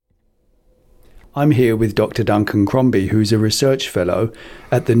I'm here with Dr. Duncan Crombie, who's a research fellow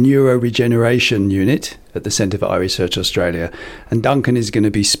at the Neuroregeneration Unit at the Centre for Eye Research Australia. And Duncan is going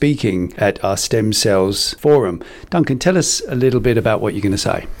to be speaking at our Stem Cells forum. Duncan, tell us a little bit about what you're going to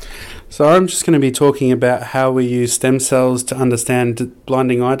say. So I'm just going to be talking about how we use stem cells to understand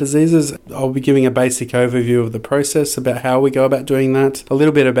blinding eye diseases. I'll be giving a basic overview of the process, about how we go about doing that, a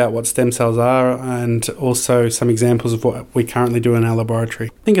little bit about what stem cells are, and also some examples of what we currently do in our laboratory.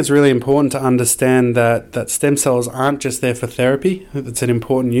 I think it's really important to understand that stem cells aren't just there for therapy. It's an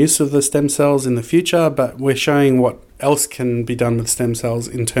important use of the stem cells in the future, but we're showing what else can be done with stem cells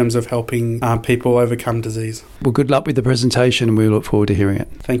in terms of helping people overcome disease. Well, good luck with the presentation and we look forward to hearing it.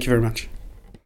 Thank you very much.